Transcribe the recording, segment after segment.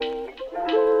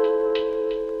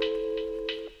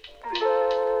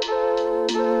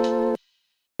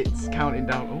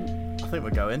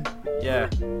think we're going. Yeah.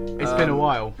 It's been a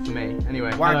while for me.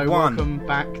 Anyway, hello, welcome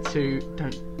back to...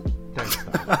 Don't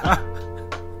start.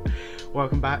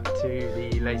 Welcome back to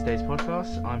the Lazy Days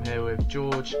podcast. I'm here with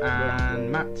George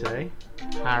and Matt today.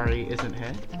 Harry isn't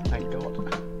here. Thank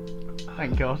God.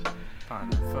 Thank God.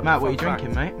 Matt, what are you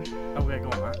drinking, mate? Oh, yeah, go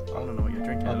on, Matt. I want to know what you're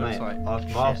drinking. Oh, it mate, looks like I've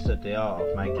mastered the art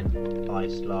of making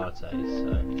iced lattes, so...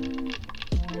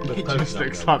 It just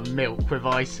looks like milk with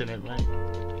ice in it, mate.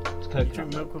 It's coconut. You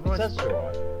drink milk with ice? That's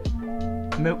alright.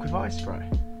 Milk with ice, bro.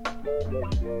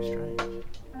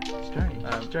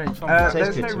 Strange.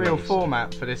 There's no real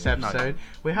format for this episode. No.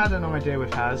 We had an idea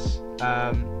with Haz.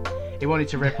 He wanted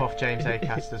to rip off James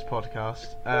Acaster's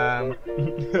podcast.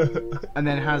 And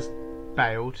then Haz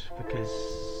bailed because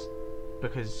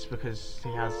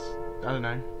he has... I don't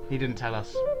know. He didn't tell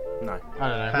us. No. I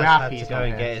don't know. We're happy he's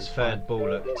going to get his third ball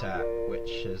looked at,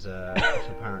 which is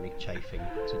apparently chafing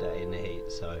today in the heat,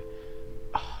 so...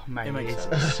 Oh, mate, it's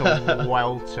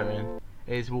sweltering.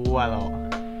 It is well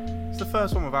hot. It's the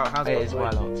first one without Haz. It is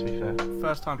well hot, to be fair.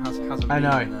 First time hasn't been. I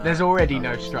know. There's already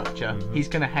no structure. He's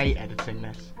going to hate editing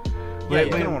this. Yeah,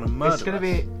 he's going to want to murder It's going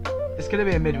to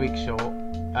be a midweek short,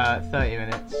 30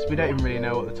 minutes. We don't even really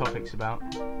know what the topic's about.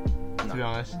 To be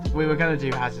honest, we were going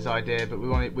to do Haz's idea, but we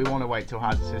want to wait till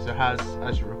Haz is. So Haz,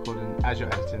 as you're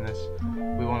editing this,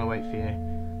 we want to wait for you.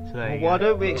 So there you go. Why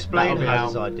don't we explain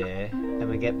Haz's idea and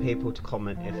we get people to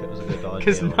comment if it was a good idea?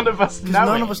 Because none of us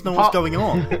know what's going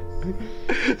on.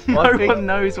 No one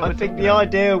knows what. I think the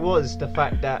idea was the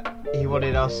fact that he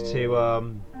wanted us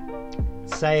to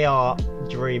say our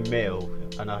dream meal,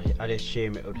 and I'd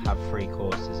assume it would have 3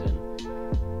 courses in.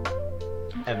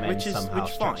 And then which is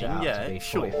fine, to be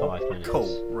 45 minutes.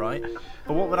 Cool, right?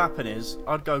 But what would happen is,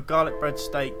 I'd go garlic bread,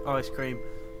 steak, ice cream,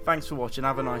 thanks for watching,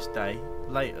 have a nice day,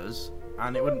 laters,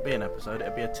 and it wouldn't be an episode,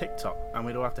 it'd be a TikTok, and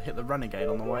we'd all have to hit the renegade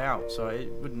on the way out, so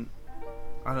it wouldn't,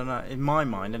 I don't know, in my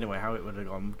mind anyway, how it would have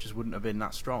gone just wouldn't have been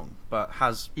that strong, but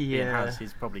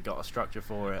he's probably got a structure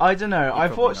for it. I don't know,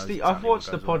 I've watched the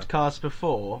podcast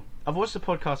before,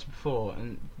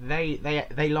 and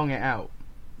they long it out,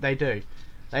 they do.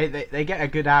 They get a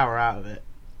good hour out of it.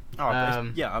 Oh,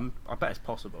 I bet it's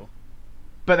possible.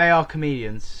 But they are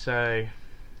comedians, so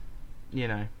you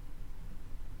know,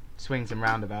 swings and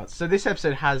roundabouts. So this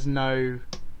episode has nothing.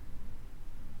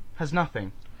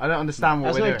 I don't understand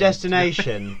what we're doing. There's no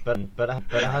destination, but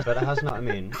it has not. I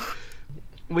mean,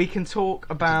 we can talk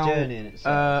about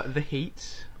the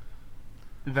heat.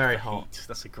 Very hot. Heat.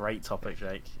 That's a great topic,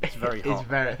 Jake. It's very hot. It's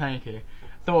very. Thank you.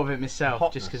 Thought of it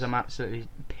myself just because I'm absolutely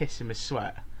pissing with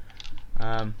sweat.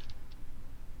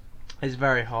 It's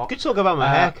very hot. Could talk about my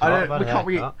haircut.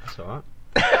 That's alright.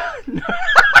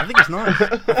 I think it's nice.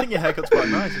 I think your haircut's quite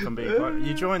nice. If I'm being quite...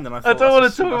 You joined, and I thought. I don't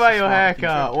want to talk about your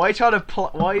haircut. Why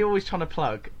are you always trying to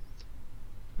plug?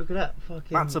 Look at that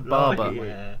fucking. That's a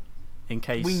barber. In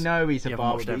case we know he's a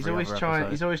barber, but he's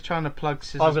always trying to plug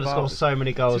scissors. I'm gonna score so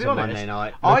many goals on Monday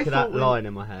night. Look at that line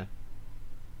in my hair.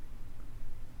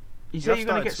 You say you're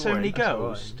gonna get so many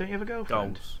goals. Don't you have a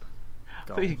girlfriend?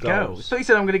 Goals. Goals. So you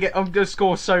said I'm gonna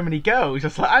score so many goals. I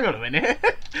was like, hang on a minute.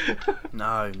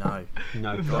 No.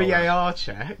 VAR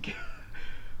check.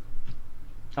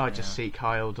 I just seek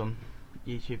Hild on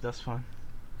YouTube. That's fine.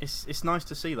 It's nice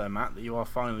to see though, Matt, that you are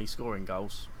finally scoring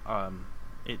goals.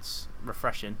 It's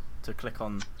refreshing to click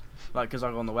on, like, because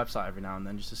I go on the website every now and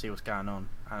then just to see what's going on,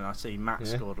 and I see Matt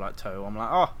scored like 2. I'm like,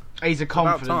 oh, he's a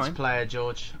confidence player,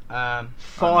 George.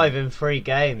 5 in 3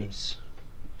 games.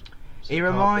 He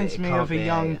reminds me of a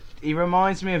young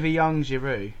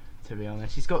Giroud, to be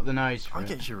honest. He's got the nose for it. I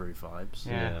get Giroud vibes.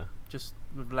 Yeah. Just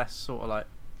with less sort of like,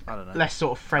 I don't know. Less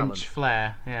sort of French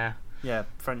flair, yeah. Yeah,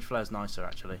 French flair's nicer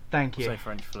actually. Thank you. Say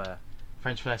French flair.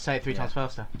 French flair. Say it 3 times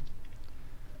faster.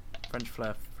 French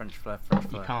flair.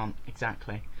 You can't,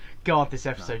 exactly. God, this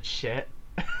episode's shit.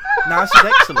 No, this is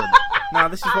excellent. No,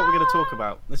 this is what we're going to talk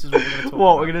about. We're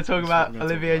going to talk about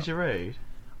Olivier Giroud?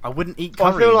 I wouldn't eat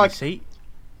curry in this heat.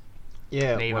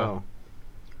 Yeah, Neither. Well,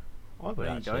 I would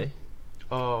actually.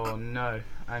 Oh no,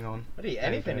 hang on. I'd eat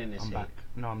anything in this heat. Back.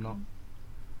 No, I'm not.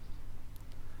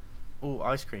 Oh,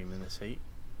 ice cream in this heat.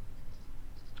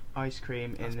 Ice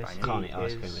cream in this heat. Can't eat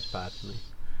ice cream, it's bad for me.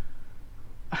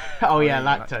 Oh yeah,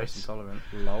 lactose. Intolerant.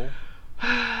 Lol.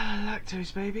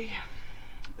 Lactose, baby.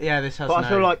 Yeah, this has But no... I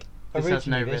feel like this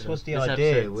originally this was the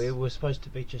idea. We were supposed to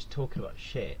be just talking about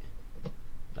shit.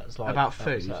 That's like about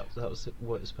food. That was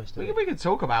what it was supposed to be. We can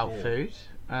talk about food.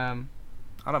 I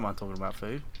don't mind talking about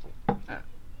food.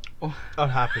 I'd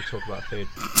happily talk about food.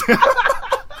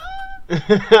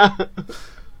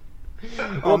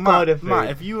 Matt,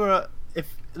 if you were at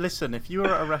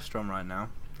a restaurant right now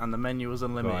and the menu was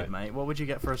unlimited, mate, what would you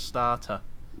get for a starter?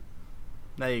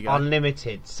 There you go.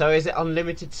 Unlimited. So is it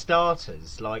unlimited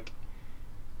starters? Like,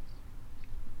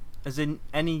 as in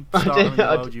any starter in the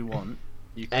world you want,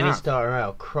 you can. Any starter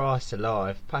out? Christ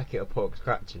alive! Packet of pork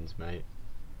scratchings, mate.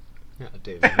 That'll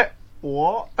do. Mate.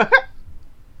 What?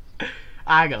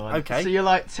 Hang on. Okay. So you're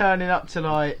like turning up to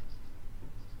like.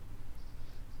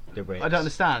 The Ritz. I don't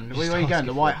understand. Where are you going? Asking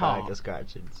The for White a Hart? bag of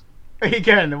scratchings. Where are you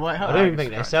going? The White I Hart? don't even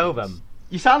think they sell them.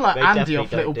 You sound like They Andy definitely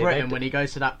off Little don't do. Britain They when he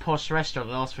goes to that posh restaurant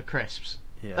and asks for crisps.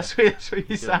 Yeah. That's what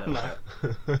you sound like.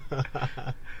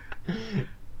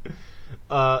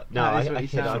 No, That is what I you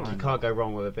kid. sound You like. can't go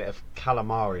wrong with a bit of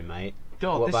calamari, mate.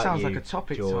 God, What this about sounds you, like a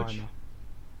topic George? timer.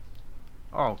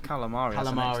 Oh, calamari. That's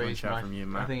an Calamari excellent is show from you,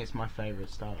 Matt. I think it's my favourite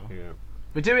starter. Yeah.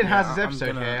 We're doing Yeah, Haz's I'm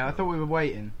episode gonna- here. I thought we were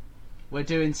waiting. We're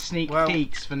doing sneak Well-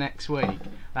 peeks for next week.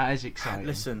 That is exciting.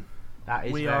 Listen, that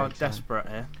is we very are exciting. desperate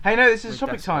here. Hey, no, this is We're a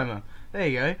topic desperate. timer. There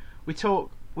you go. We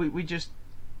talked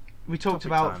Topic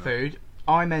about timer. food.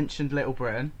 I mentioned Little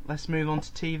Britain. Let's move on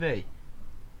to TV.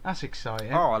 That's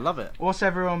exciting. Oh, I love it. What's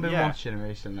everyone been Yeah. watching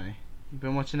recently? You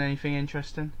been watching anything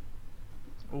interesting?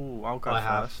 Oh, I'll go I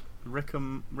have. first. Rick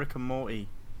and Morty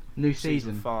New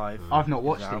season season. 5. I've not is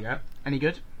watched out. it yet. Any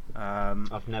good?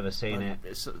 I've never seen it.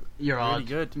 It's You're really odd.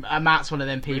 good. Matt's one of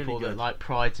them people Really that good. like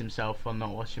prides himself on not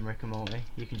watching Rick and Morty.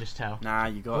 You can just tell. Nah,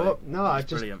 you got Well, it. no, I It's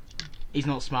just- brilliant. He's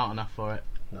not smart enough for it.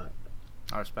 No.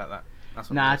 I respect that. That's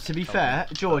what Nah, Lewis to be told fair,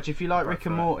 me. George, if you like Go Rick for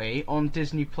and it. Morty, on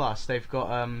Disney Plus they've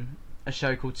got a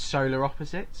show called Solar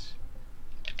Opposites.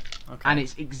 Okay. And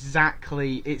it's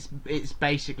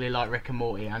basically like Rick and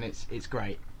Morty, and it's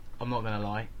great. I'm not gonna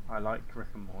lie, I like Rick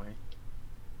and Morty.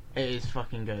 it is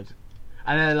fucking good.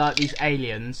 And they're like these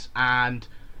aliens, and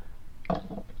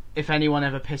if anyone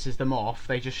ever pisses them off,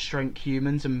 they just shrink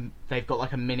humans, and they've got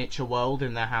like a miniature world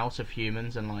in their house of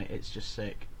humans, and like it's just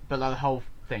sick. But like the whole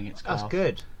thing, it's class. That's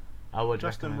good. I would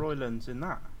Justin recommend. Roiland's in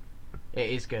that. It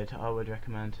is good. I would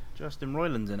recommend. Justin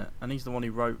Roiland's in it, and he's the one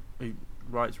who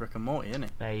writes Rick and Morty, isn't he?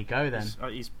 There you go then.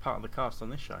 He's part of the cast on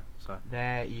this show, so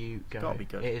There you go. gotta be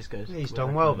good. It is good. He's Would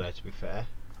done well recommend. there, to be fair.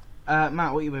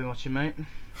 Matt, what you been watching, mate?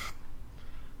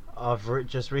 I've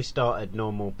just restarted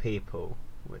Normal People,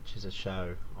 which is a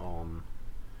show on.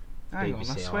 Hang on, I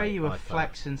BBC swear you were iPhone.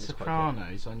 flexing It's quite good.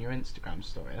 Sopranos on your Instagram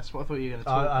story. That's what I thought you were going to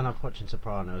talk And about. I'm watching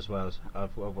Soprano as well.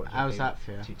 I've watched How's that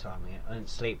for you? 2 times. I didn't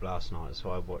sleep last night,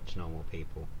 so I watched Normal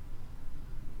People.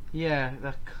 Yeah,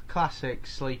 the classic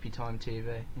sleepy time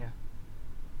TV. Yeah.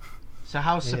 So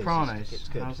how's It is, Sopranos? it's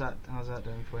good. How's that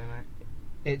doing for you,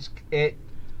 mate? It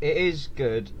is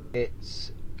good.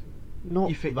 It's not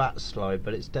You thi- that slow,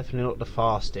 but it's definitely not the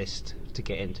fastest to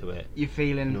get into it. You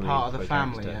feeling No, part of the for a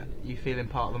family gangster. yet? You feeling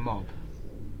part of the mob?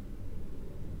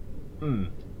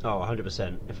 Oh,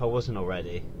 100%. If I wasn't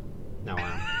already, now I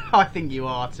am. I think you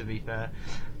are, to be fair.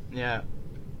 Yeah.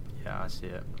 yeah, I see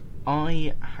it.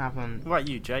 I haven't. What about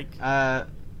you, Jake? I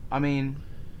mean,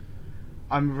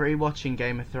 I'm rewatching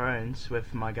Game of Thrones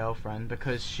with my girlfriend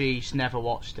because she's never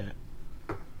watched it.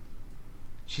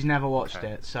 She's never watched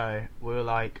Okay. it, so we were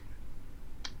like.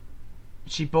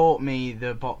 She bought me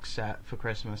the box set for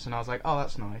Christmas, and I was like, "Oh,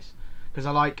 that's nice," because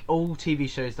I like all TV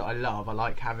shows that I love. I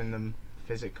like having them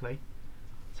physically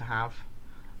to have.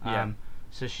 Yeah.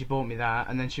 So she bought me that,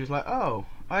 and then she was like, "Oh,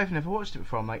 I've never watched it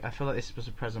before." I'm like, "I feel like this was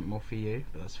a present more for you,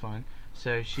 but that's fine."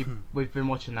 So we've been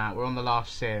watching that. We're on the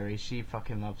last series. She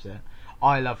fucking loves it.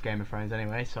 I love Game of Thrones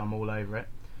anyway, so I'm all over it.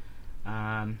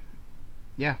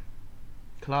 Yeah,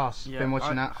 class. Yeah, been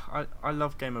watching that. I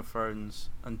love Game of Thrones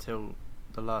until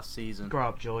the last season. Grow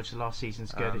up, George. The last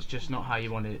season's good. It's just not how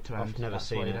you wanted it to end. I've never That's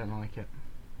seen why you it. don't like it.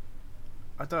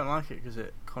 I don't like it because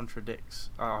it contradicts.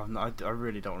 Oh no, I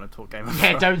really don't want to talk Game of Yeah,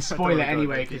 Thrones. don't I spoil it wanna go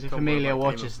anyway, into because a if convo Amelia about Game of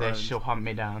watches this, Thrones. she'll hunt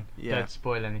me down. Yeah. Don't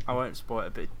spoil anything. I won't spoil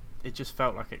it, but it just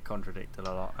felt like it contradicted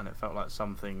a lot, and it felt like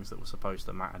some things that were supposed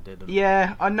to matter didn't.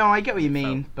 Yeah, I know. I get what you It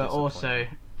mean, felt but also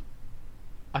disappointing.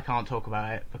 I can't talk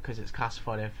about it because it's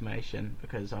classified information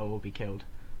because I will be killed.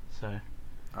 So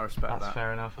I respect that's that.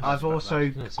 fair enough. I I've respect also I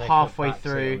was gonna say, halfway cut back to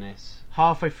it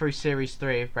on through this. series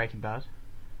 3 of Breaking Bad.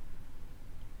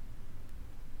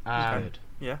 Good.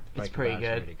 Yeah, It's Breaking pretty Bad's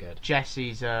good. really good.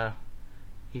 Jesse's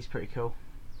he's pretty cool.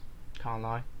 Can't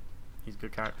lie. he's a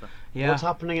good character. Yeah. What's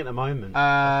happening at the moment?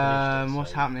 I finished it, What's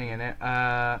so- happening in it?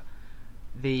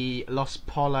 The Los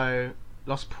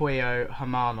Puyo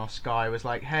Hermanos guy was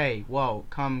like, "Hey, whoa,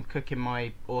 come cook in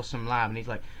my awesome lab," and he's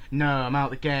like, "No, I'm out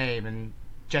the game." And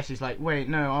Jesse's like, "Wait,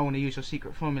 no, I want to use your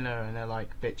secret formula," and they're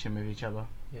like bitching with each other.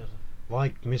 Yeah.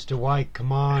 White, Mr. White,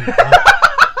 come on.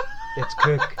 Let's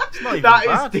cook. It's not even That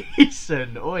bad. is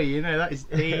decent. Oi, you know that is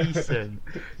decent.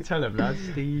 Tell him, lads,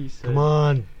 decent. Come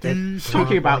on.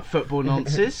 Talking about football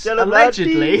nonsense, Tell 'em, lad,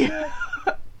 allegedly.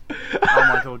 Oh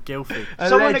my god, Gylfi.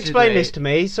 Someone explain this to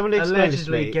me. Someone explain this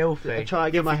to Allegedly me. Gylfi. Try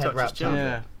to get my Gylfi head touches wrapped around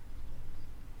Yeah. it.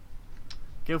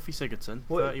 Gylfi Sigurdsson,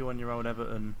 What? 31-year-old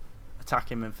Everton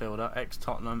attacking midfielder,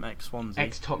 ex-Tottenham, ex-Swansea.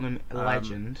 Ex-Tottenham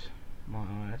legend. Might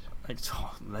I add.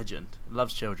 Legend.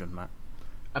 Loves children, Matt.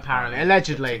 Apparently.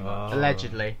 Allegedly. Oh.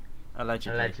 Allegedly.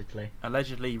 Allegedly.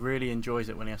 Allegedly really enjoys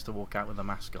it when he has to walk out with a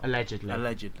mask on. Allegedly.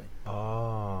 Allegedly.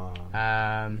 Oh.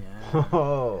 Yeah.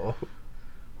 Oh.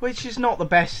 Which is not the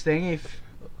best thing. If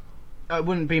it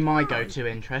wouldn't be my go-to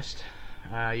interest.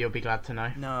 You'll be glad to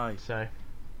know. No. So.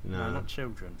 No, not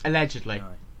children. Allegedly.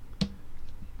 No.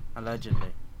 Allegedly.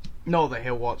 Not that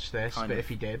he'll watch this, Kind but of. if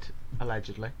he did,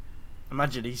 allegedly.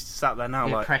 Imagine he's sat there now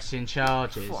like... pressing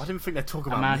charges. I didn't think they'd talk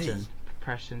about Imagine. me.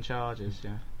 Pressing charges,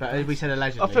 yeah. But we said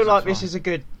allegedly. I feel so like it's this fine. is a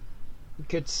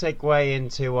good segue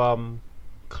into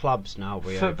clubs now.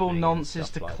 Football nonsense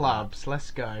to like clubs.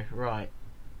 Let's go. Right.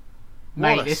 What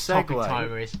Mate, a this topic segue.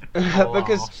 timer is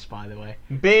Because- arse, by the way.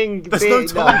 that. Being There's no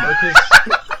time.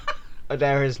 because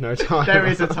there is no time. There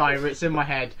is a timer, it's in my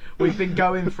head. We've been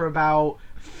going for about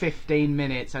 15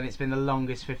 minutes and it's been the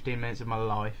longest 15 minutes of my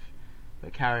life.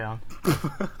 But carry on.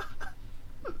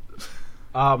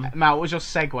 Matt, what was your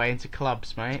segue into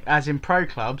clubs, mate? As in pro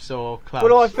clubs or clubs?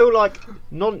 Well, I feel like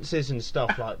nonsense and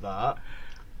stuff like that.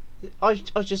 I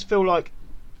just feel like,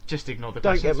 Just ignore the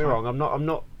don't question. get me wrong, I'm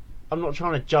not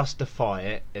trying to justify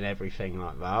it and everything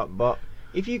like that. But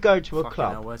if you go to a Fucking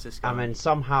hell, club where's this going? and then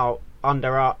somehow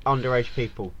underage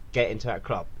people get into that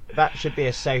club, that should be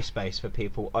a safe space for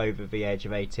people over the age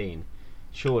of 18.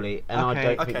 Surely, and I Okay.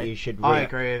 don't think Okay. you should I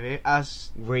agree with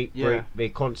you. reap Yeah. the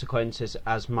consequences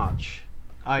as much.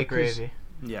 I agree Because- with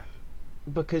you. Yeah.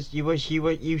 Because you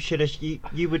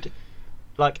would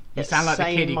like You sound like the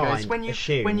sane kid who goes mind when you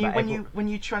assume when you that when every- you when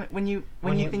you try when you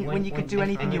could do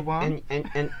anything you want.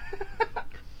 and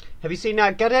have you seen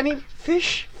that? Got any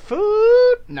fish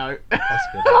food? No, That's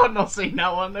good. I've not seen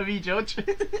that one. Have you, George?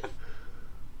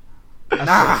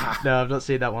 Nah. No, I've not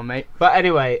seen that one, mate. But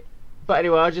anyway,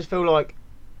 I just feel like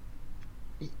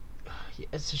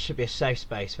it should be a safe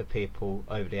space for people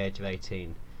over the age of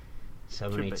 18. So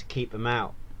we Should need be. to keep them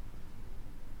out.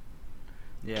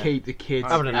 Yeah. Keep the kids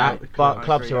Other than out that, the but club.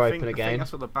 clubs agree. are I open think again.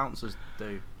 that's what the bouncers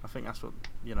do. I think that's what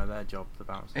their job. The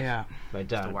bouncers. Yeah, They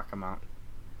Just to don't. whack them out.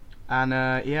 and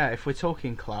if we're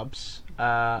talking clubs,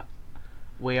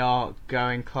 we are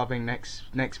going clubbing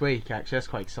next week. Actually, that's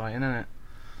quite exciting, isn't it?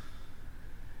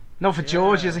 Not for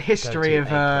George. Yeah. There's a history Go to of a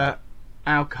club.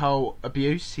 alcohol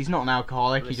abuse. He's not an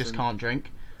alcoholic. He just Listen. can't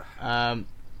drink.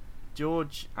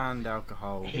 George and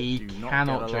alcohol. He do not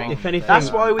cannot get drink. along. If anything, That's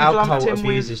why we've lumped alcohol him with-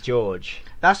 abuses George.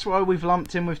 That's why we've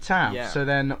lumped him with Tam. Yeah. So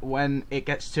then, when it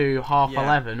gets to half Yeah.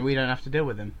 11, we don't have to deal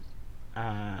with him.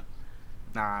 Nah,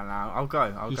 I'll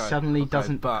go. He I'll suddenly go,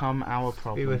 doesn't but become our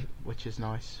problem, with- which is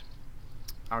nice.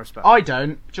 I respect. I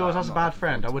don't. George, I'm that's a not bad looking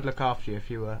friend. forward I to would it. look after you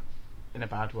if you were in a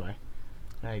bad way.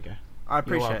 There you go. I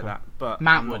appreciate welcome. that, but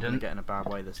Matt I'm not wouldn't. gonna get in a bad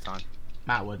way this time.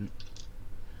 Matt wouldn't.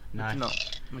 No. Would you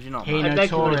not? Would you not? He Matt? I'd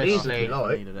take one of these if notoriously. you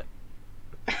like. Needed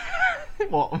it.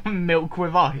 What? Milk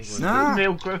with ice? Nah.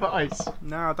 Milk with ice.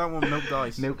 No, I don't want milk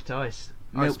ice. Milk ice.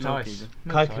 Ice Milk milk ice. even.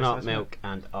 Coconut that's milk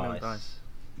and Milk ice. ice.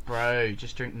 Bro,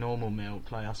 just drink normal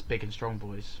milk like us big and strong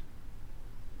boys.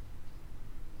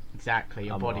 Exactly,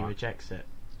 your I'm body alright. rejects it.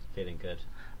 Feeling good.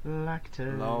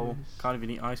 Lactose. Lol. Can't even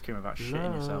eat ice cream without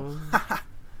shitting yourself.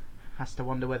 Has to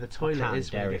wonder where the toilet can,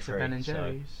 is when it gets to dairy-free, Ben and so-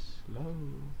 Jerry's. Lol.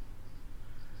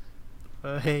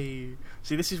 Hey.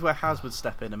 See, this is where Haz would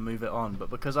step in and move it on, but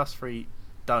because us three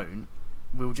don't,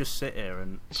 we'll just sit here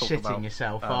and talk Shitting about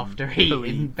yourself um, after pooey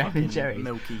eating Ben fucking and Jerry's.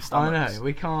 milky I stomachs. know,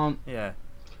 we can't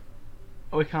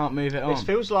move it on. This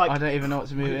feels like I don't even know what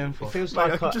to move it in for. it feels Mate, I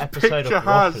like can an just episode picture of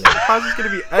Haz. Waffling. Haz is going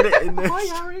to be editing this.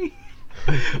 Hi, Harry.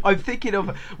 I'm thinking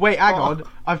of. Wait, hang Oh. on.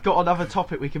 I've got another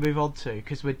topic we can move on to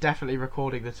because we're definitely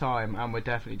recording the time and we're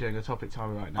definitely doing a topic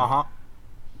timer right now. Uh-huh.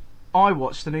 I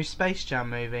watched the new Space Jam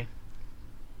movie.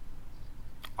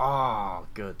 Oh,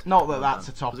 good. Not that Well that's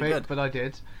a done. Was it topic, good? but I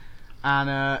did.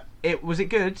 And was it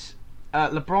good?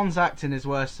 LeBron's acting is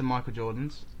worse than Michael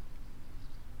Jordan's.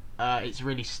 It's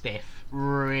really stiff,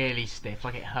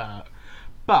 like it hurt.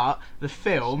 But the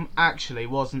film actually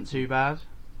wasn't too bad.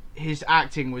 His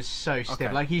acting was so stiff.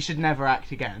 Okay. Like, he should never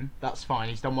act again. That's fine.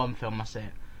 He's done one film, that's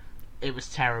it. It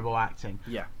was terrible acting.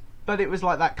 Yeah. But it was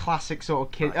like that classic sort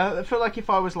of kid. Right. I feel like if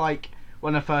I was like,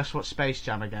 when I first watched Space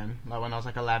Jam again, like when I was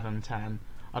like 11, 10,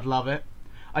 I'd love it.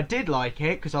 I did like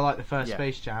it because I liked the first Yeah.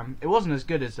 Space Jam. It wasn't as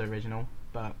good as the original,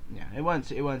 but yeah, it weren't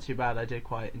too bad. I did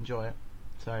quite enjoy it.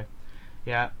 So,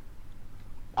 yeah.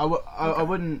 I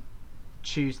wouldn't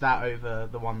choose that over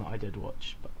the one that I did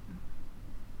watch. But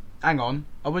hang on.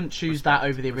 I wouldn't choose that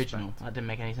over the Respect. original. That didn't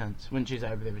make any sense. Wouldn't choose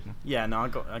that over the original. Yeah, no, I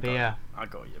got But yeah. I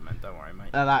got you, man. Don't worry,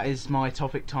 mate. That is my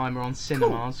topic timer on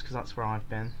cinemas, because that's where I've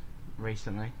been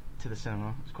recently, to the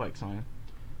cinema. It's quite exciting.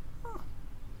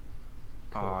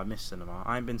 Oh, I miss cinema.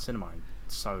 I ain't been cinema in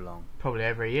so long. Probably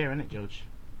over a year, isn't it, George?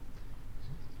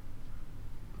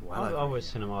 Well, I was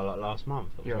cinema like last month.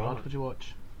 It was You're odd. alright. What'd you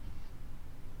watch?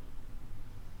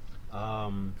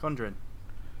 Conjuring.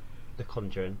 The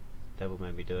Conjuring. Devil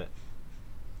made me do it.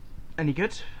 Any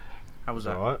good? How was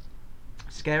that? Alright.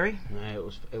 Scary?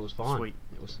 No, it was fine. Sweet.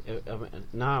 I mean,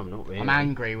 no, I'm not really. I'm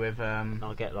angry with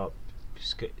I get like.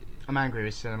 I'm angry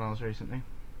with cinemas recently.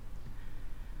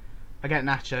 I get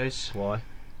nachos, Why?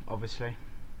 obviously.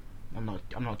 I'm not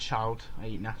a child. I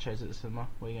eat nachos at the cinema.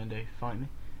 What are you gonna do? Fight me?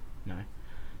 No.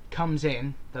 Comes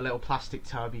in the little plastic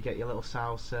tub. You get your little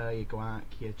salsa, your guac,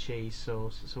 your cheese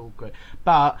sauce. It's all good.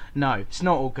 But no, it's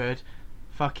not all good.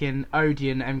 Fucking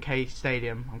Odeon MK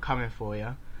Stadium. I'm coming for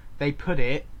you. They put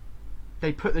the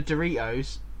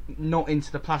Doritos not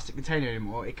into the plastic container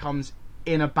anymore. It comes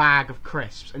in a bag of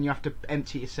crisps, and you have to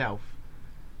empty it yourself.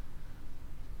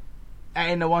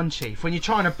 In a one chief, when you're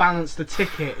trying to balance the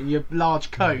ticket and your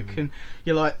large Coke, and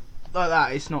you're like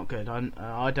that, it's not good.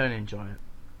 I don't enjoy it.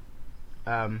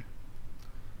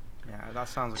 Yeah, that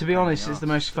sounds. Like To a be pain in honest, the it's the arse,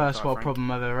 most to be first quite world frank.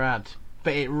 problem I've ever had.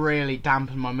 But it really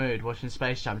dampened my mood watching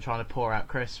Space Jam, trying to pour out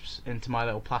crisps into my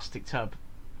little plastic tub.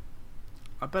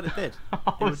 I bet it did. I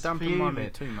It would was dampen my fuming.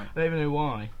 mood too, mate. I don't even know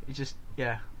why. It just,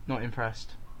 not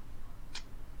impressed.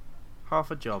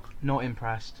 Half a job. Not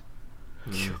impressed.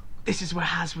 This is where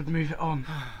Haz would move it on.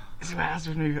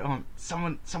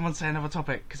 Someone say another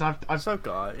topic, because I've So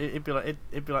guys, it'd be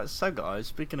like so guys.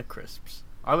 Speaking of crisps,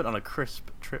 I went on a crisp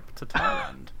trip to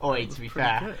Thailand. Oi, It was to be pretty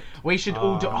fair, good. we should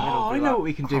all do. it'll Oh, be I know like, what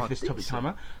we can do oh, for this topic decent.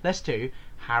 timer. Let's do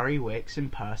Harry Wick's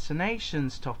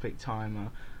impersonations topic timer.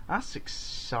 That's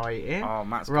exciting. Oh,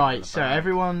 Matt's got Right, in the so bag.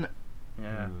 everyone,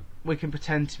 Yeah. we can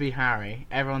pretend to be Harry.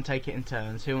 Everyone take it in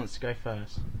turns. Who wants to go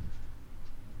first?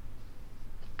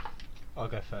 I'll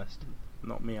go first.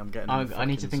 Not me. I'm getting. I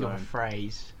need to think of a zone.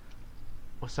 phrase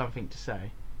or something to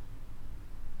say.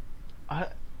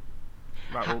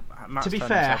 Right, well, Matt's to be turned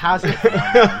fair, himself how's into it? a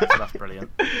man, so that's brilliant.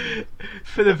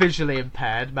 For the visually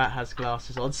impaired, Matt has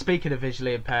glasses on. Speaking of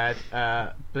visually impaired,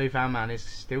 Blue Van Man is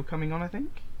still coming on, I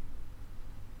think.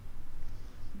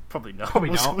 Probably not.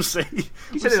 Probably We'll- not. We'll see. He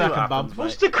We'll said it see like what a happens, bump. mate.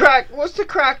 What's the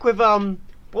crack with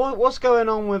what's going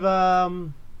on with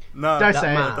No, Don't that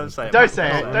say man. it. Don't say it. Don't Matt. say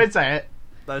it. Don't say it.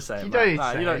 Don't say it. You Matt. don't need to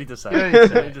Nah, say you don't it. need to say You it.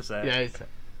 don't need to say You it. need to say it.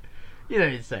 Yeah, you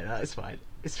don't need to say that. It's fine.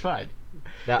 It's fine.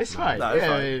 that It's man? fine. No, it's yeah,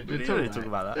 fine. yeah, We don't talk need to talk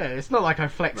about that. Yeah, it's not like I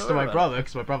flexed Don't to my worry about brother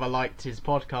because my brother liked his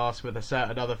podcast with a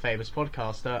certain other famous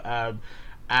podcaster,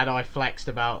 and I flexed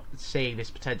about seeing this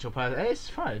potential person. It's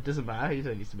fine. It doesn't matter. You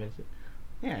don't need to admit it.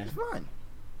 Yeah, It's fine.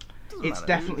 Doesn't it's matter.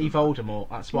 definitely Voldemort.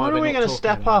 That's why When we're are we not going to talking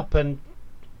step about up and?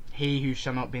 He who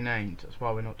shall not be named. That's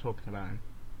why we're not talking about him.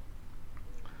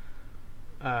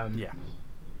 Yeah.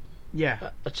 Yeah.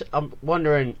 I'm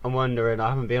wondering. I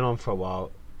haven't been on for a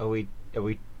while. Are we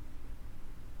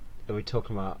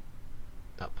talking about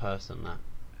that person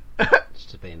that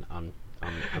just being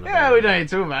Yeah, we don't need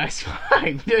to talk about it. It's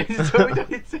fine. We don't need to talk- we don't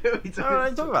need to- we don't No, need don't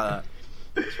to- talk about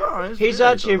that. It's fine. He's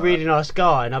actually a really nice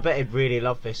guy, and I bet he'd really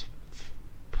love this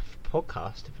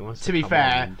podcast if he wants to. To be come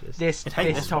fair, on and just- this I'd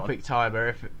hate this topic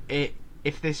timer,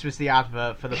 if this was the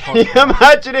advert for the Can you podcast,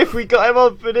 imagine if we got him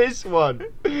on for this one?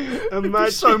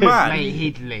 Imagine. so mad. mate,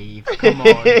 he'd leave. Come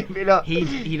on. Be like, He'd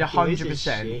 "Who is 100%. this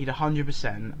shit?" He'd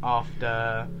 100%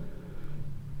 after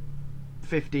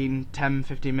 15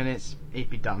 minutes. He'd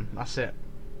be done. That's it.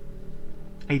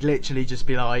 He'd literally just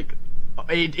be like,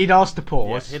 he'd ask to Yeah,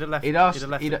 pause. he'd have left. He'd ask the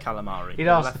calamari. He'd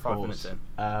have ask left to 5 minutes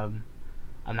pause. in.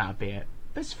 And that'd be it.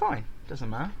 But it's fine. Doesn't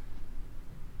matter.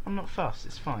 I'm not fussed.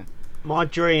 It's fine. My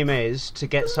dream is to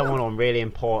get someone on really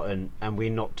important, and we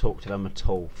not talk to them at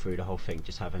all through the whole thing.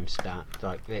 Just have him sat,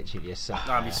 like literally just sat.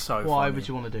 That'd be there. so Why funny. would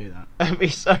you want to do that? That'd be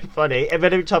so funny. And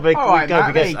then every time we Alright, go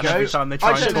Matt, there against, you go. every time they try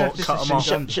I and don't know talk, if this cut has them been off.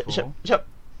 done before.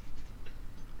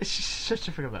 Shut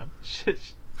your freaking mouth.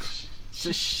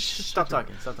 Stop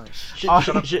talking. Stop talking. Shut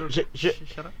up.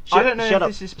 Shut up. I don't know Shut if up.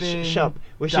 this has been Shut up.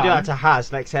 We should do done. that to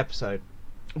Haz next episode.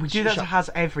 We do that to Shut- Haz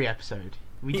every episode.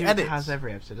 We He do it to edits. Haz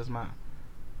every episode. Doesn't matter.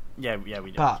 Yeah, we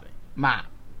do. But actually. Matt,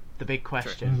 the big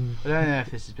question. I don't know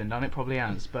if this has been done. It probably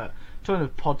has. But talking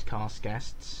of podcast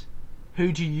guests,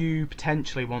 who do you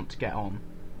potentially want to get on?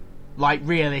 Like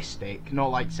realistic,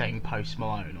 not like saying Post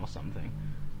Malone or something.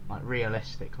 Like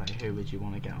realistically, who would you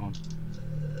want to get on?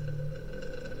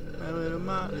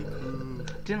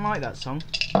 Didn't like that song.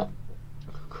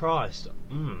 Christ.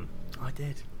 I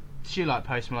did. Did you like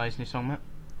Post Malone's new song, Matt?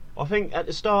 I think at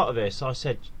the start of this, I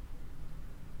said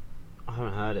I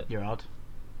haven't heard it. You're odd.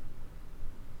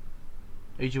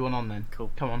 Who do you want on then?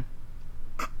 Cool. Come on.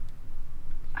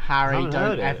 Harry, haven't don't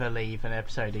heard it. ever leave an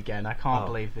episode again. I can't Oh,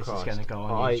 believe this is Christ. going to go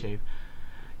on YouTube.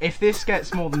 If this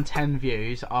gets more than 10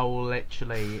 views, I will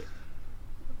literally...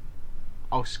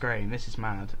 I'll scream. This is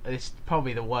mad. It's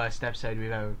probably the worst episode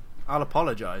we've ever... I'll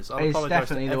apologise. It's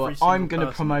definitely the worst. I'm going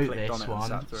to promote this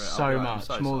one so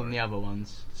much, more than the other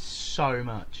ones. So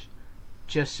much.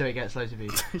 Just so it gets loads of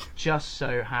views. Just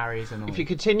so Harry's annoyed. If you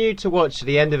continue to watch to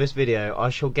the end of this video, I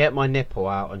shall get my nipple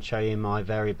out and show you my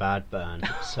very bad burn.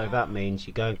 So that means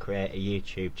you go and create a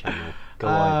YouTube channel. Go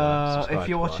over, subscribe if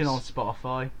you're to watching on us.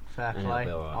 Spotify, fair And play.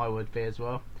 it'll be alright. I would be as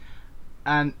well.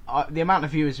 And the amount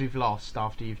of viewers we've lost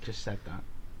after you've just said that.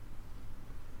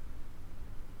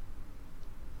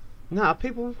 Nah,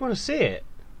 people want to see it.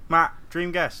 Matt,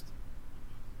 dream guest.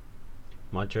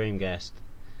 My dream guest.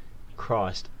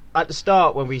 Christ. At the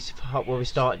start, when we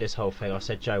started this whole thing, I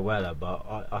said Joe Weller,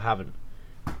 but I haven't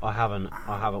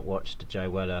watched a Joe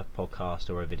Weller podcast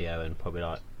or a video in probably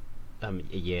like a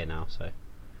year now. So,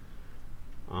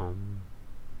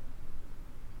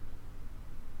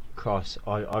 Christ,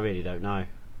 I really don't know.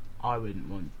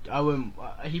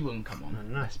 He wouldn't come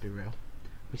on. No. Let's be real.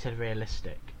 We said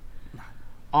realistic.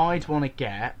 I'd want to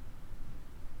get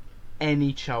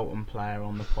any Charlton player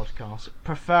on the podcast,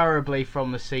 preferably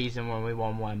from the season when we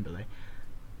won Wembley.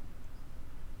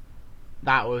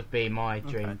 That would be my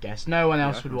dream guest. No one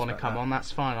else would want to come on.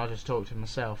 That's fine. I'll just talk to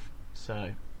myself.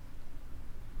 So.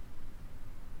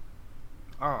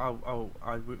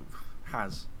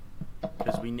 Has,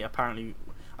 because we apparently,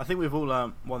 I think we've all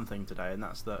learned one thing today, and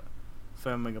that's that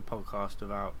filming a podcast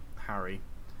about Harry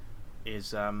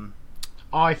is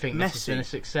I think this messy. has been a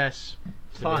success.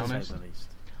 To be Fine. honest. at least.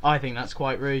 I think that's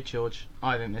quite rude, George.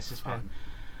 I think this has been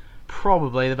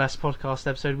probably the best podcast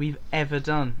episode we've ever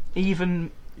done.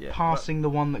 Even passing the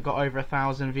one that got over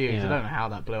 1,000 views. Yeah. I don't know how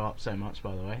that blew up so much,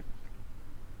 by the way.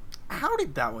 How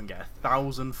did that one get That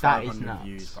is 1,500 nuts.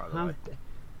 views? By the way,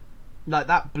 Like,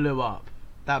 that blew up.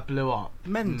 That blew up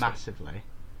Mental. massively.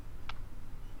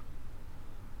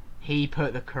 He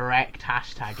put the correct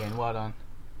hashtag in. Well done.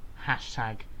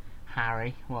 Hashtag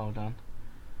Harry. Well done.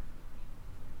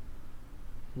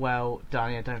 Well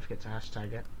done. Yeah, don't forget to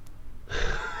hashtag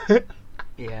it.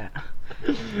 Yeah.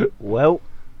 Well,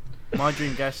 my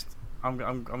dream guest. I'm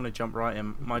going to jump right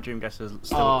in. My dream guest is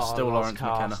still Loz Lawrence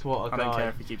Cast, McKenna. what a I don't guy. care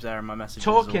if he keeps airing my messages.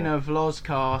 Talking or of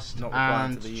Lozcast not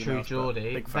replying and to the True emails, but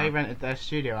Geordie, big fan. they rented their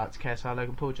studio out to KSI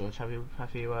Logan Paul. George, have you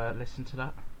listened to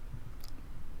that?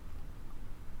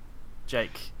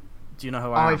 Jake, do you know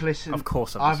who I am? I've listened. Of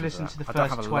course, I've listened to the I don't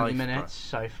first have a 20 life, minutes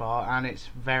so far, and it's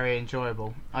very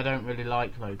enjoyable. I don't really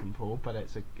like Logan Paul, but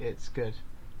it's good.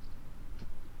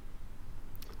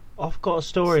 I've got a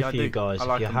story See, I for you do. guys. I if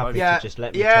like you're them happy both. Yeah, to just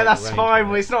let me yeah, take that's the reins fine. of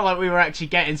Well, it. it's not like we were actually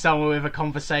getting someone with a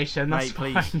conversation. That's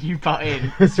Mate, fine. please. You butt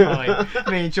in. It's fine.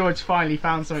 Me and George finally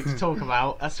found something to talk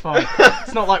about. That's fine.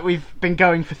 It's not like we've been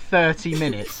going for 30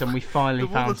 minutes and we finally Of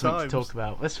all found the something to times. talk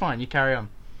about. That's fine. You carry on.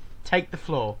 Take the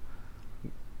floor.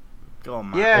 Go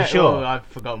on, Matt. Yeah, sure? oh, I've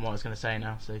forgotten what I was going to say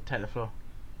now. So take the floor.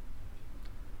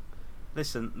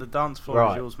 Listen, the dance floor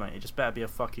Right. is yours, mate. It just better be a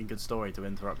fucking good story to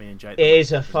interrupt me and Jake. It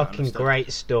is a Is that fucking understood?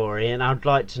 great story, and I'd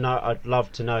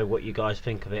love to know what you guys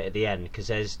think of it at the end, because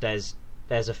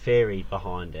there's a theory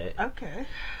behind it. Okay.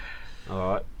 All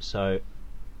right, so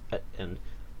and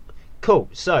cool.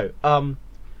 So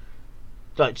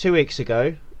like 2 weeks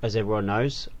ago, as everyone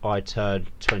knows, I turned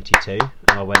 22 and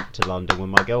I went to London with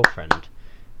my girlfriend.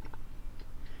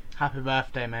 Happy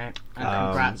birthday, mate. And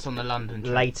congrats on the London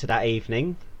trip. Later that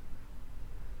evening,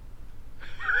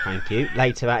 thank you.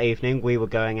 Later that evening, we were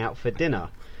going out for dinner.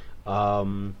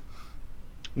 No,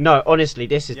 honestly,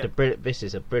 this is this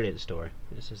is a brilliant story.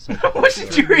 This is such a good What's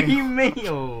a story. dream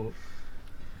meal?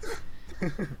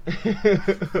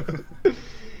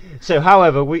 So,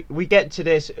 however, we get to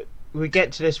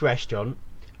this restaurant,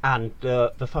 and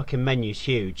the fucking menu's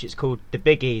huge. It's called the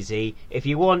Big Easy. If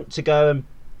you want to go and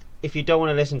if you don't want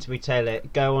to listen to me tell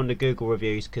it, go on the Google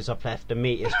reviews, because I've left the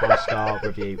meatiest 1-star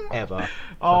review ever.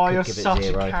 Oh, I could you're give it such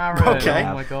 0. a Karen. Okay.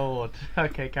 Oh my god.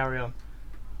 Okay, carry on.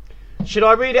 Should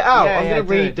I read it out? Yeah, I'm yeah, going to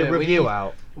do read it, the do it. We review need-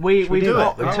 out. We've do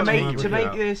got it? I to wanna make read to it make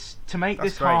out. this That's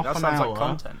this great. half That an sounds like hour.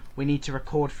 content. We need to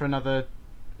record for another.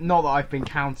 Not that I've been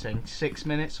counting, 6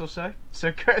 minutes or so.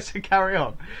 So carry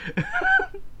on.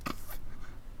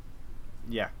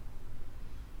 Yeah.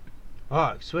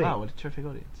 Oh, sweet. Wow, what a terrific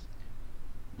audience.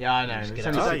 Yeah, I know. Let's It's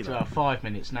get only it six, out. 5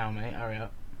 minutes now, mate. Hurry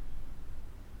up.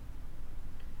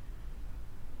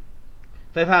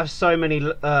 They've had so many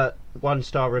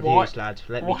 1-star reviews, lad.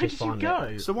 Let me just find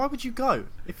it. So why would you go?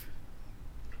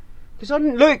 Because I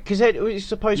didn't look, because it was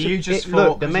supposed You to just it thought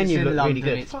looked, the menu it's in looked London, really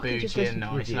good. it's Fucking just bougie and listen to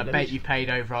nice, review. and I Let me bet you paid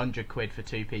over £100 for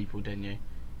 2 people, didn't you?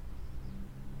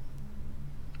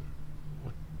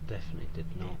 Definitely did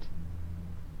not.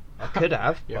 I could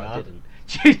have, but I didn't.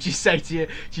 Did you say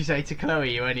to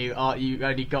Chloe you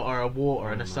only got her a water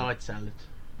and a side salad?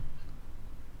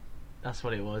 That's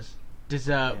what it was.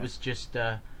 Dessert was just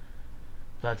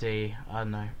bloody, I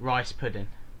don't know, rice pudding.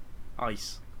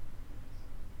 Ice.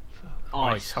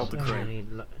 Ice. Hold the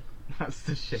cream. That's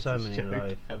the shit. So many joke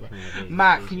low ever. fucking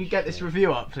Matt, can you get this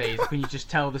review up, please? Can you just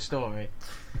tell the story?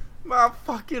 Man,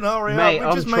 fucking hurry Mate,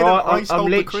 up. We just made an ice hold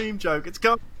the lit- cream joke. It's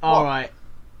gone. Alright.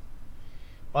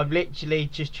 I'm literally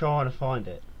just trying to find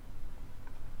it.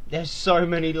 There's so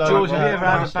many low. George, have you ever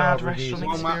had a one-star bad reviews.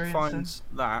 restaurant While Matt experience, finds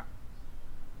that,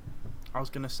 I was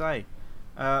going to say,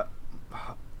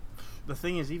 the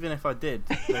thing is, even if I did,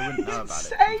 they wouldn't know about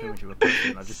it. I'm too much of a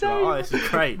person. I'd just be like, oh, this is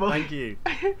great, thank you.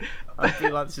 I'd be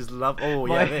like, this is love. Oh,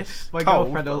 yeah, this. My Cold,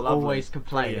 girlfriend will but lovely. always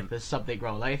complain Brilliant. if there's something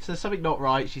wrong. Like, if there's something not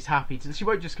right, she's happy to. She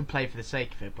won't just complain for the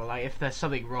sake of it, but like, if there's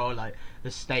something wrong, like the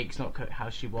steak's not cooked how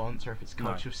she wants, or if it's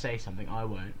cooked, she'll say something. I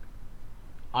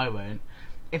won't.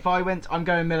 If I went, I'm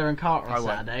going Miller and Carter on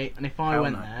Saturday, and if I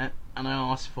went there and I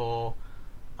asked for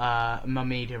my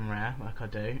medium rare, like I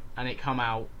do, and it come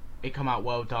out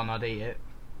well done, I'd eat it.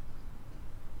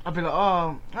 I'd be like,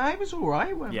 oh, it was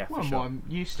alright. Well, what I'm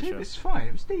used to. It's fine.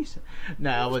 It was decent.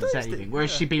 No, I wouldn't say anything. Whereas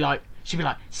she'd be like,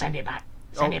 send it back,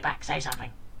 it back, say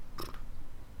something.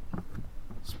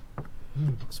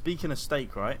 Speaking of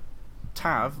steak, right?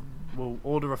 Tav will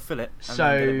order a fillet. And So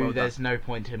then get it well there's done. no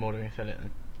point in him ordering a fillet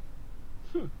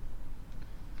then.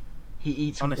 He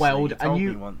eats Honestly, well, he and told me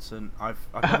you. once, and I've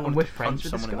never wanted we're to friends punch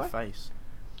with this someone in the guy? face.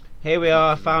 Here we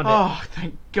are. I found it. Oh,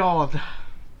 thank God!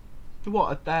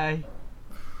 What a day!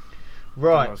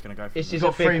 Right. I was going to go for This it. is You've a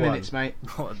got big 3 one. minutes, mate.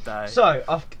 What a day. So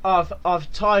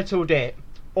I've titled it,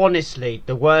 honestly,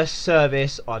 the worst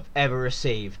service I've ever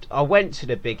received. I went to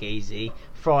the Big Easy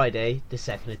Friday, the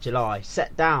 2nd of July,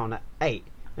 sat down at 8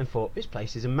 and thought, this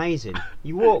place is amazing.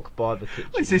 You walk by the kitchen.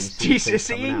 What is this, and you see food GCSE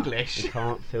coming out. English? You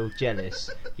can't feel jealous.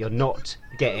 You're not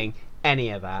getting any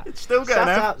of that. It's still getting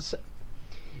out.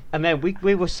 And then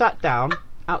we were sat down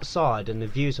outside, and the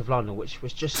views of London, which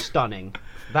was just stunning.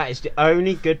 That is the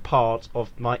only good part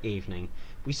of my evening.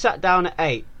 We sat down at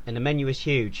 8, and the menu is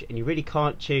huge, and you really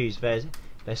can't choose. There's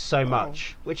so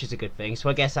much, which is a good thing. So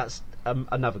I guess that's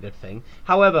another good thing.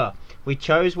 However, we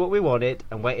chose what we wanted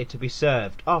and waited to be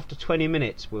served. After 20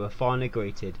 minutes, we were finally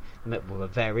greeted and met with a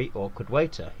very awkward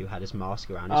waiter who had his mask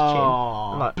around his chin.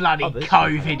 Oh, Unlike bloody others,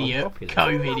 Cove we idiot! weren't popular.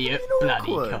 Cove idiot!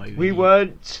 Bloody awkward. Cove. We idiot.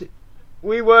 weren't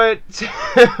we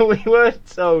weren't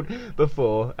told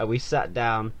before, and we sat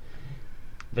down.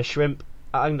 The shrimp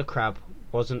and the crab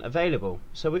wasn't available,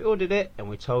 so we ordered it and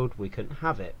we told we couldn't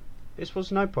have it. This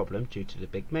was no problem due to the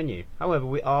big menu. However,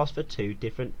 we asked for 2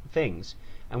 different things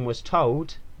and was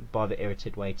told by the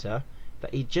irritated waiter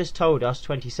that he just told us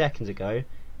 20 seconds ago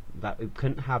that we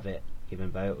couldn't have it,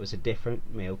 even though it was a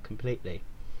different meal completely.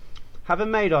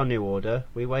 Having made our new order,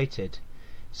 we waited.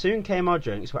 Soon came our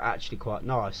drinks were actually quite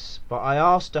nice, but I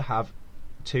asked to have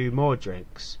 2 more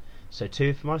drinks, so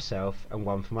 2 for myself and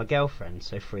 1 for my girlfriend,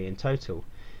 so 3 in total.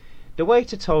 The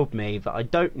waiter told me that I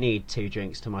don't need 2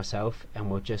 drinks to myself,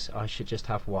 and I should just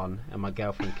have 1, and my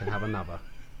girlfriend can have another.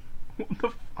 What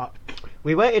the fuck?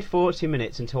 We waited 40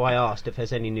 minutes until I asked if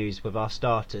there's any news with our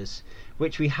starters,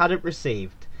 which we hadn't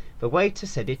received. The waiter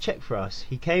said he'd check for us.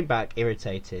 He came back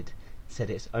irritated, said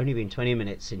it's only been 20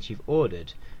 minutes since you've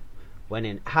ordered, when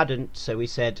it hadn't, so we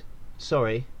said,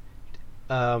 sorry,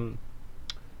 when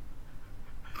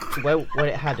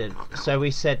it hadn't, so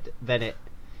we said,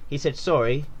 he said,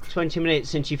 sorry, 20 minutes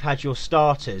since you've had your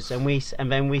starters, and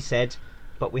then we said,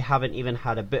 but we haven't even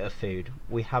had a bit of food,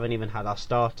 we haven't even had our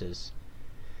starters.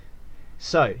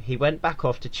 So he went back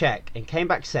off to check and came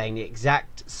back saying the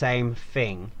exact same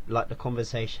thing, like the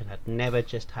conversation had never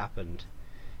just happened.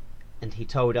 And he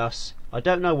told us, I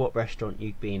don't know what restaurant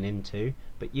you've been into,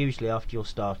 but usually after your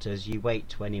starters you wait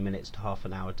 20 minutes to half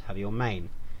an hour to have your main.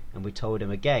 And we told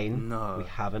him again, No. we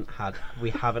haven't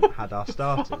had our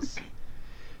starters.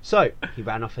 So he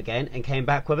ran off again and came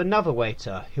back with another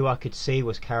waiter who I could see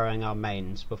was carrying our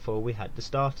mains before we had the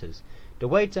starters. The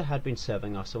waiter had been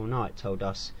serving us all night, told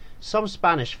us, some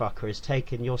Spanish fucker has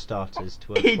taken your starters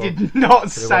to a He did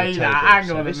not say table, that. Hang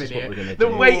so on a this is what we're minute. gonna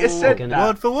The do. waiter said We're that. gonna-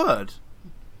 Word for word.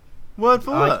 Word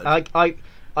for word.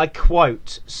 I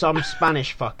quote, some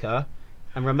Spanish fucker,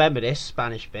 and remember this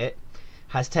Spanish bit,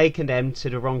 has taken them to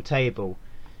the wrong table.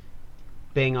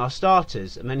 being our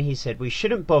starters, and then he said we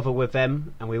shouldn't bother with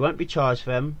them and we won't be charged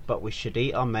for them, but we should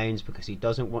eat our mains because he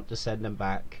doesn't want to send them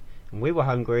back. And we were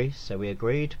hungry, so we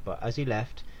agreed, but as he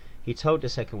left, he told the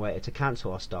second waiter to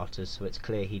cancel our starters, so it's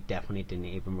clear he definitely didn't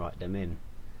even write them in.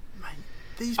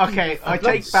 These Okay, people I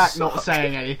take fucking back suck. not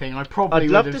saying anything. I probably I'd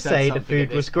would love have to said say the something at food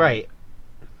this was point. great.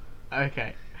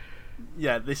 Okay.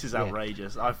 Yeah, this is Yeah.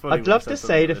 outrageous. I fully I'd love to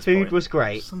say the food was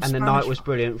great Some and the Spanish night was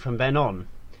brilliant from then on.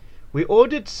 We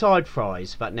ordered side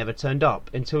fries that never turned up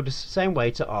until the same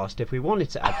waiter asked if we wanted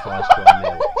to add fries to our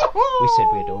meal. We said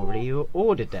we had already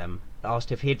ordered them,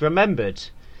 asked if he'd remembered.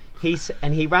 He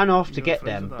ran off to You get were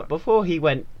them, freezing but up. before he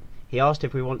went, he asked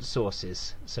if we wanted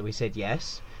sauces. So we said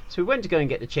yes. So we went to go and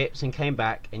get the chips and came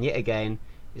back, and yet again,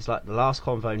 it's like the last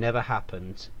convo never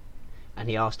happened. And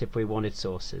he asked if we wanted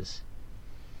sauces.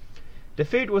 The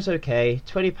food was okay.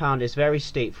 £20 is very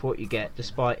steep for what you get,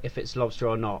 despite if it's lobster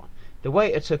or not. The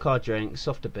waiter took our drinks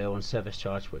off the bill and service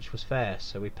charge, which was fair,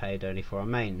 so we paid only for our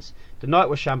mains. The night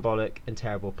was shambolic and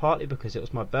terrible, partly because it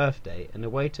was my birthday, and the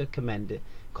waiter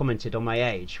commented on my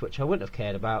age, which I wouldn't have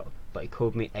cared about, but he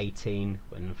called me 18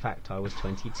 when in fact I was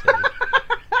 22.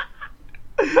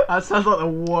 That sounds like the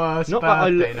worst Not that I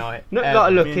birthday look, night not ever. that I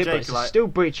look Me and it, but Jake it's are like- still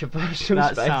breach of personal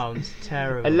That space. sounds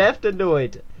terrible. I left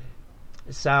annoyed.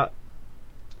 So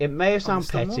it may have sounded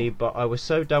still petty, not. but I was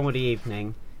so done with the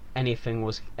evening. Anything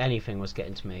was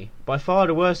getting to me. By far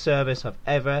the worst service I've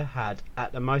ever had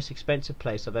at the most expensive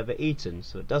place I've ever eaten,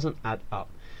 so it doesn't add up.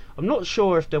 I'm not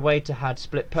sure if the waiter had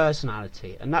split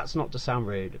personality, and that's not to sound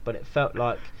rude, but it felt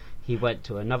like he went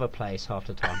to another place half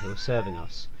the time he was serving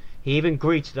us. He even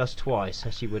greeted us twice,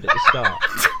 as he would at the start.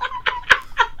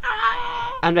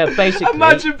 And basically,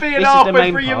 Imagine being this is the halfway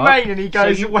main through your part. main and he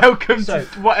goes, So you- "Welcome so-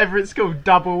 to whatever it's called,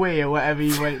 Double E or whatever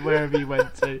you went, wherever you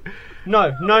went to."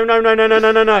 No.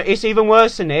 It's even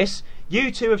worse than this. You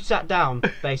two have sat down,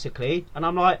 basically, and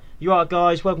I'm like, "You alright,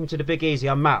 guys? Welcome to the Big Easy.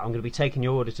 I'm Matt. I'm going to be taking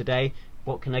your order today.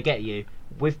 What can I get you?"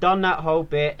 We've done that whole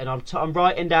bit, and I'm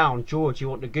writing down, "George, you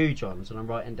want the goujons?" And I'm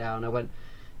writing down. I went,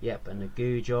 "Yep, and the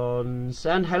goujons."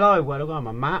 And hello, well,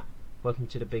 I'm Matt. Welcome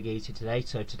to the Big Easy today.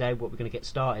 So today, what we're going to get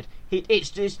started. It's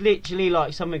just literally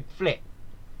like something flip,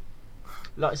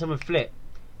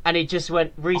 and it just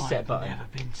went reset I've button. never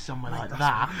been somewhere like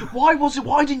that.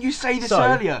 Why didn't you say this So-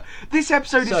 earlier? This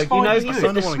episode so, is you fine. know, Let's I do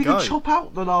don't it. wanna We can go. chop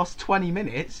out the last 20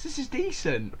 minutes. This is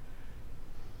decent.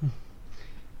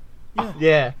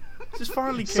 Yeah. Just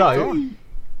finally kicked So- on.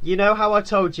 You know how I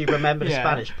told you remember the Yeah.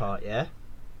 Spanish part, yeah?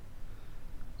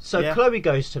 So Yeah. Chloe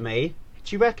goes to me,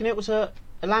 "Do you reckon it was a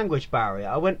language barrier?"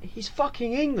 I went, "He's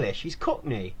fucking English, he's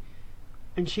Cockney."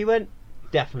 And she went,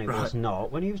 "Definitely was Right.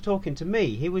 not. When he was talking to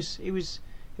me, he was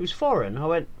foreign." I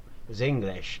went, "It was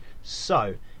English."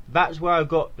 So that's where I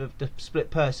got the split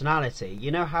personality.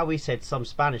 You know how we said some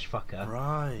Spanish fucker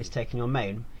Right. is taking your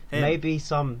main?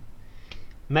 Him.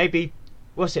 Maybe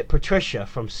what's it, Patricia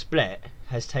from Split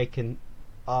has taken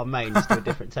our mains to a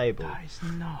different table. That is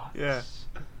nuts. Yeah.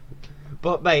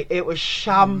 But mate, it was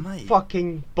sham mate.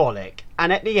 fucking bollock.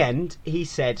 And at the end, he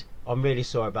said, "I'm really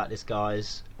sorry about this,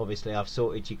 guys. Obviously, I've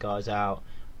sorted you guys out.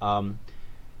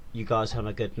 You guys have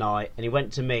a good night." And he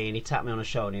went to me and he tapped me on the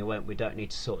shoulder and he went, "We don't need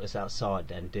to sort this outside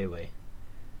then, do we?"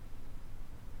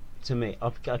 To me,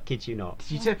 I kid you not.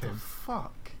 Did you tip him?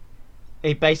 Fuck.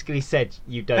 He basically said,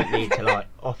 "You don't need to like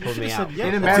offer You me should've out." said yes.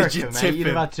 In Did America, you mate, tip you'd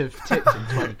have him? had to have tipped him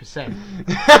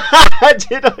 20%.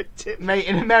 Did I tip? Mate,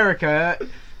 in America,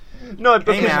 No,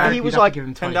 because Hey, man, he you'd was have to like, give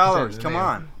him $10. 20% of Come the meal.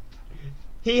 on.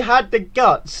 he had the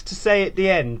guts to say at the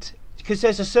end, because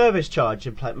there's a service charge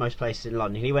in most places in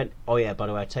London. He went, "Oh yeah, by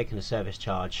the way, I've taken a service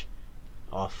charge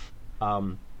off."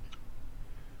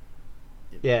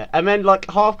 Yeah, and then like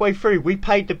halfway through, we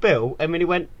paid the bill, and then he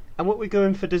went, "And what we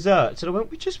going for desserts?" And I went,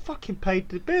 "We just fucking paid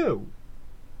the bill."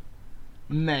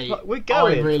 Mate, Like, we're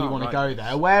going. I really Can't want to write go this.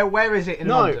 there. Where is it in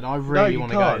No, London? I no, really you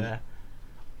want to go can't. there.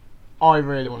 I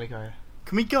really want to go.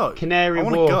 Can we go? Canary I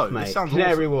wanna Wharf, go. mate. This sounds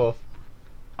Canary awesome. Wharf.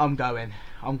 I'm going.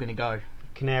 I'm going to go.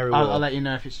 Canary Wharf. I'll let you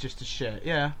know if it's just a shit.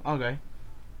 Yeah, I'll go.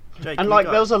 Jake, can And we like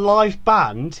go? there was a live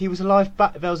band. There was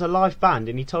a live band,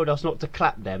 and he told us not to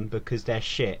clap them because they're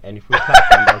shit. And if we clap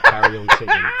them, they'll carry on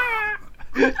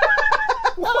singing.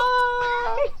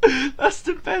 That's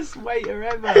the best waiter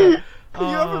ever.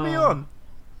 Are you having me on?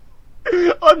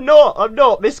 I'm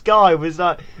not. This guy was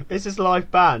like, this is live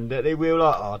band, and we were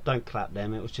like, "Oh, don't clap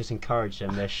them." It was just encourage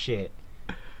them. They're shit.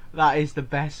 That is the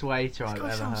best waiter This I've guy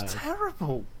ever sounds heard.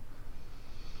 terrible.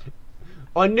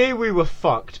 I knew we were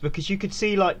fucked because you could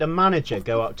see like the manager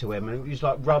go up to him and he was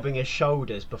like rubbing his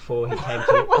shoulders before he came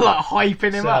to Well, like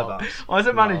hyping him serve up. us. I was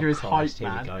a manager Oh, is hype, Christ, here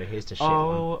man. we go. Here's the shit one.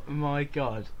 Oh my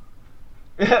god.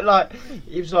 Like,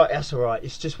 he was like, "That's all right.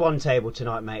 It's just one table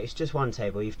tonight, mate. It's just one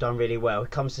table. You've done really well. It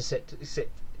comes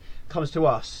to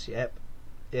us. Yep.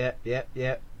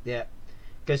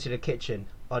 Goes to the kitchen.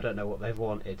 I don't know what they've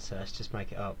wanted, so let's just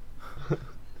make it up."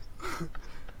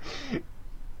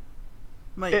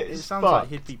 Mate, it sounds like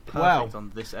he'd be perfect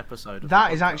on this episode.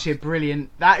 That is actually a brilliant.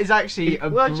 That is actually a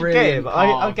Where'd you brilliant. get him? Part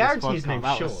I of guarantee this his name's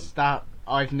podcast. Sean. That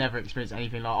I've never experienced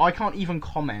anything like. I can't even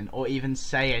comment or even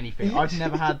say anything. I've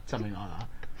never had something like that.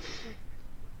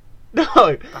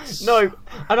 No,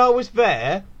 and I was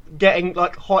there getting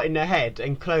like hot in the head,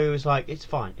 and Chloe was like, "It's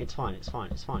fine.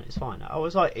 I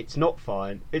was like, "It's not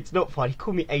fine. It's not fine." He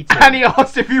called me 18. And he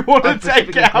asked if you want to take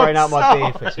it outside. Throwing out my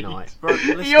beer for tonight. Bro,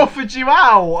 He offered you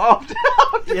out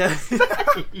after Yeah.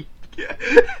 steak.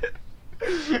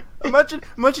 Imagine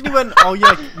he went, "Oh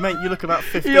yeah, mate, you look about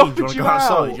 15. Do you want to go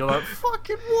outside?" out. You're like,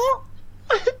 "Fucking what?"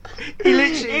 He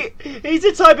literally. He's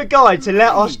the type of guy to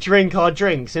let us drink our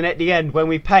drinks, and at the end, when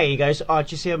we pay, he goes, "Oh,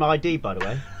 did you see my ID, by the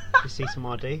way? Did you see some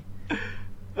ID?"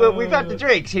 Well, we've had the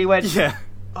drinks, and he went, Yeah.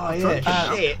 "Oh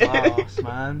yeah, shit." Class,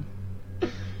 man.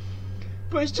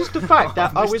 But it's just the fact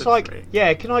that I was Mr. like, Drink.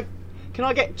 "Yeah, can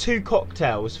I get 2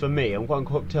 cocktails for me and 1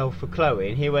 cocktail for Chloe?"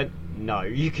 And he went, "No,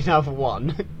 you can have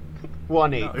 1,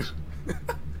 1 each." No.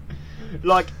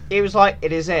 Like, it was like,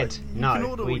 it is Ed. You No, can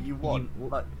order what you want.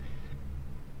 Like,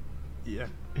 yeah.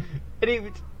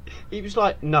 And he was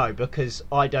like, "No, because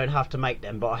I don't have to make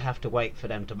them, but I have to wait for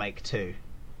them to make 2.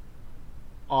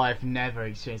 I've never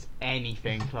experienced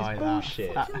anything like that.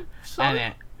 bullshit. Sorry,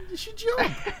 And it's your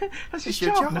job. that's It's his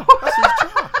your job. job. No? That's his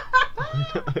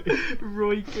job.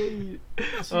 Roy Keane.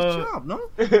 That's his job, no?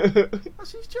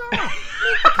 That's his job. Make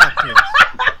the cocktails.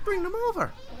 Bring them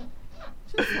over.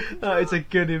 It's his fucking That is job. a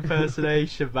good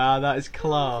impersonation, man. That is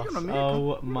class. You're gonna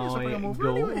Oh make 'em. You might as well bring 'em my over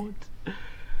god. anyway.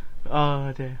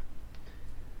 Oh dear.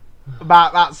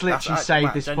 Matt, that's literally That's- saved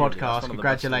Matt, this genuinely, podcast. that's one of the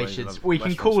best Congratulations. stories We of can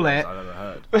restaurant call it. stories I've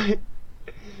ever heard.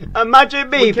 Imagine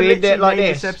me We can being there literally like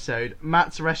name this. episode.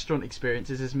 Matt's restaurant experience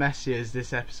is as messy as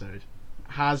this episode.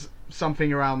 Has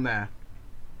something around there.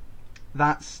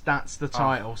 That's the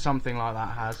title. Something like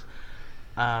that has.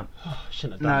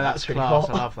 Shouldn't have done No, that. that's It's really class.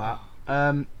 hot. I love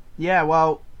that. Yeah,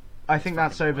 well, I think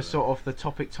that's over sort of the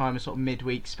topic time and sort of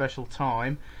midweek special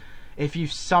time. If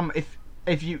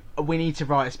you we need to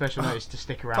write a special notice to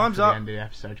stick around Time's for up. the end of the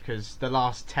episode because the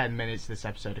last 10 minutes of this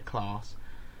episode are class.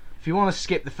 If you want to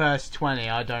skip the first 20,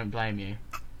 I don't blame you.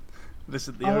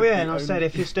 Listen, the Oh only- yeah, and I said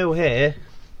if you're still here,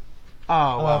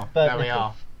 Oh well, but- there we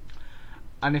are.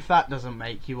 And if that doesn't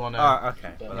make you want to, Oh,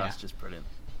 okay. Well, Yeah. that's just brilliant.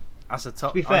 That's a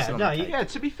top. To be fair, icing on no, the you- cake. yeah.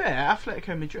 To be fair,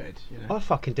 Atletico Madrid. You know. I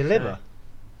fucking deliver.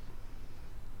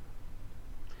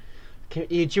 Do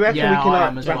you reckon Yeah, we can I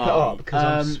am as wrap well. it up because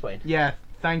I'm sweating? Yeah,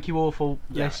 thank you all for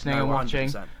Yeah, listening no, and watching.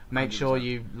 100%, Make sure 100%.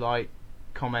 you like,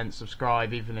 comment,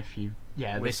 subscribe, even if you.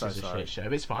 Yeah, We're this so is a sorry. shit show.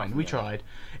 It's fine. Oh, We yeah. tried.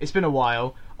 It's been a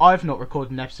while. I've not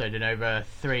recorded an episode in over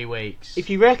 3 weeks. If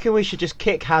you reckon we should just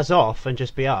kick Haz off and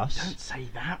just be us, Don't say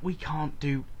that. We can't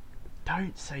do.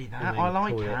 Don't say that. and then I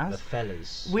like call it the Haz.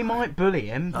 fellas. We might bully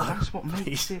him, but Oh, that's what makes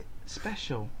please. it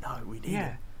special. No, we need Yeah.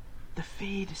 it. The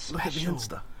feed is Look at the special.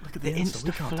 Insta. Look at The the Insta.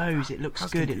 We Insta can't do flows, that. it looks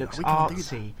Haz good, can it do looks that. We can't do that.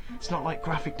 artsy. It's not like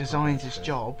graphic design's his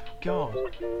job. God.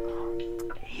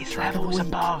 He's Try the levels wink.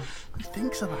 above. He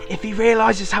thinks of that. If he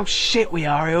realises how shit we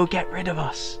are, he'll get rid of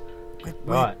us.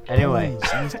 Right, anyway.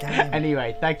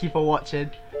 Anyway, thank you for watching.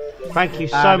 Thank you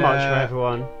so And, much for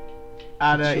everyone.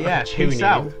 And for yeah, tuning peace in.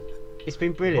 out. It's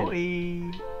been brilliant.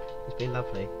 Bye. It's been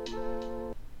lovely.